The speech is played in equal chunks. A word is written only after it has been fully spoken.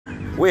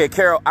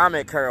I'm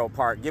at Carroll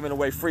Park, giving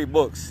away free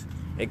books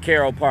at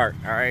Carroll Park,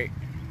 all right?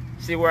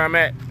 See where I'm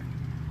at?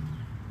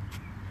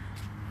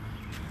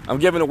 I'm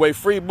giving away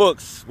free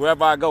books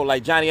wherever I go,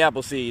 like Johnny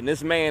Appleseed. And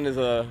this man is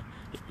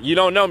you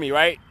don't know me,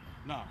 right?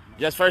 No.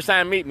 Just first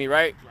time meet me,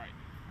 right? Right.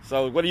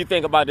 So what do you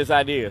think about this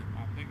idea?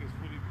 I think it's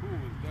pretty cool.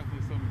 It's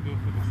definitely something good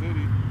for the city.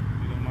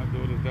 You know, my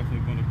daughter's definitely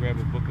going to grab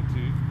a book or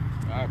two.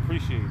 I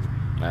appreciate it.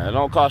 It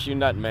don't cost you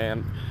nothing,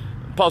 man.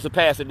 I'm supposed to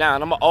pass it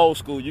down. I'm an old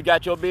school. You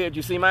got your beard,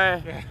 you see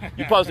mine?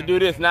 You supposed to do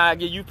this, now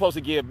you supposed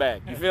to give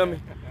back. You feel me?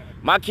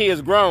 My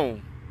kids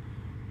grown.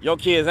 Your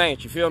kids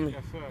ain't, you feel me?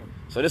 Yes, sir.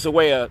 So this is a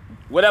way of,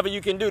 whatever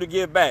you can do to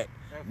give back.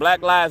 Absolutely.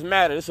 Black Lives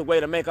Matter. This is a way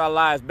to make our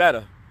lives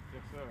better.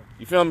 Yes, sir.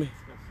 You feel me?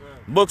 Yes, sir.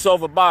 Books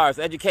over bars,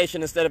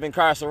 education instead of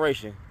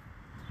incarceration.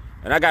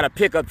 And I got a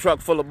pickup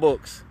truck full of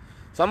books.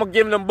 So I'm going to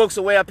give them books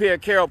away up here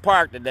at Carroll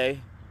Park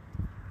today.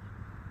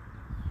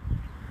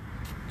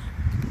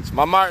 It's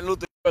my Martin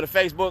Luther for the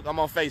Facebook. I'm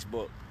on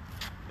Facebook.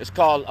 It's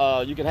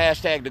called, you can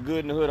hashtag The Good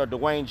in the Hood or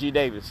Dwayne G.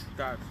 Davis.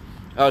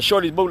 Gotcha.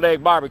 Shorty's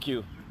Bootleg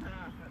Barbecue.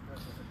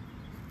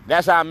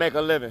 That's how I make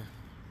a living.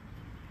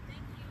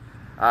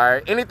 All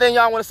right. Anything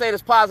y'all want to say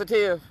that's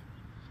positive?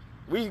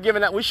 We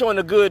showing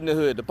the good in the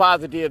hood, the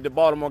positive that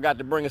Baltimore got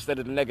to bring instead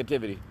of the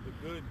negativity.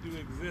 The good do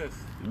exist.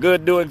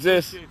 Good do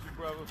exist. Appreciate you,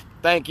 brother.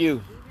 Thank you.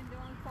 Even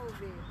during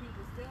COVID,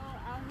 people still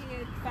out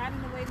here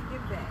finding a way to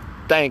give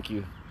back. Thank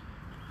you.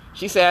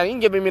 She said, you can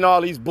give me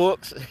all these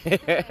books.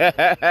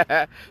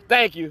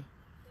 Thank you.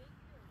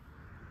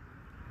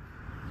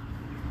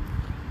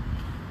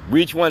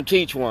 Reach one,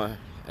 teach one.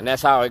 And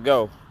that's how it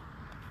go.